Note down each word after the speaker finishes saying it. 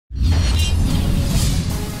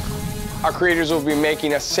our creators will be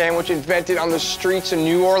making a sandwich invented on the streets of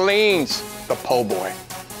New Orleans, the po' boy.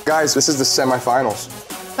 Guys, this is the semifinals.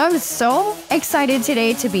 I'm so excited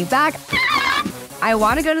today to be back. I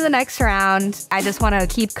want to go to the next round. I just want to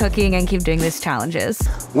keep cooking and keep doing these challenges.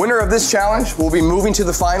 Winner of this challenge will be moving to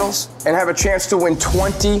the finals and have a chance to win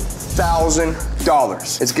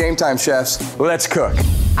 $20,000. It's game time, chefs. Let's cook.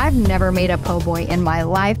 I've never made a po' boy in my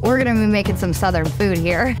life. We're gonna be making some Southern food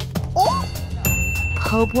here. Oh.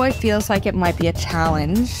 Po' boy feels like it might be a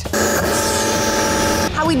challenge.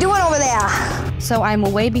 How we doing over there? So I'm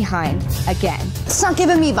way behind again. It's not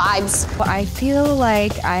giving me vibes. But I feel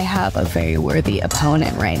like I have a very worthy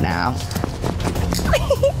opponent right now.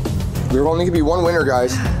 There only can be one winner,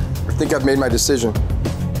 guys. I think I've made my decision.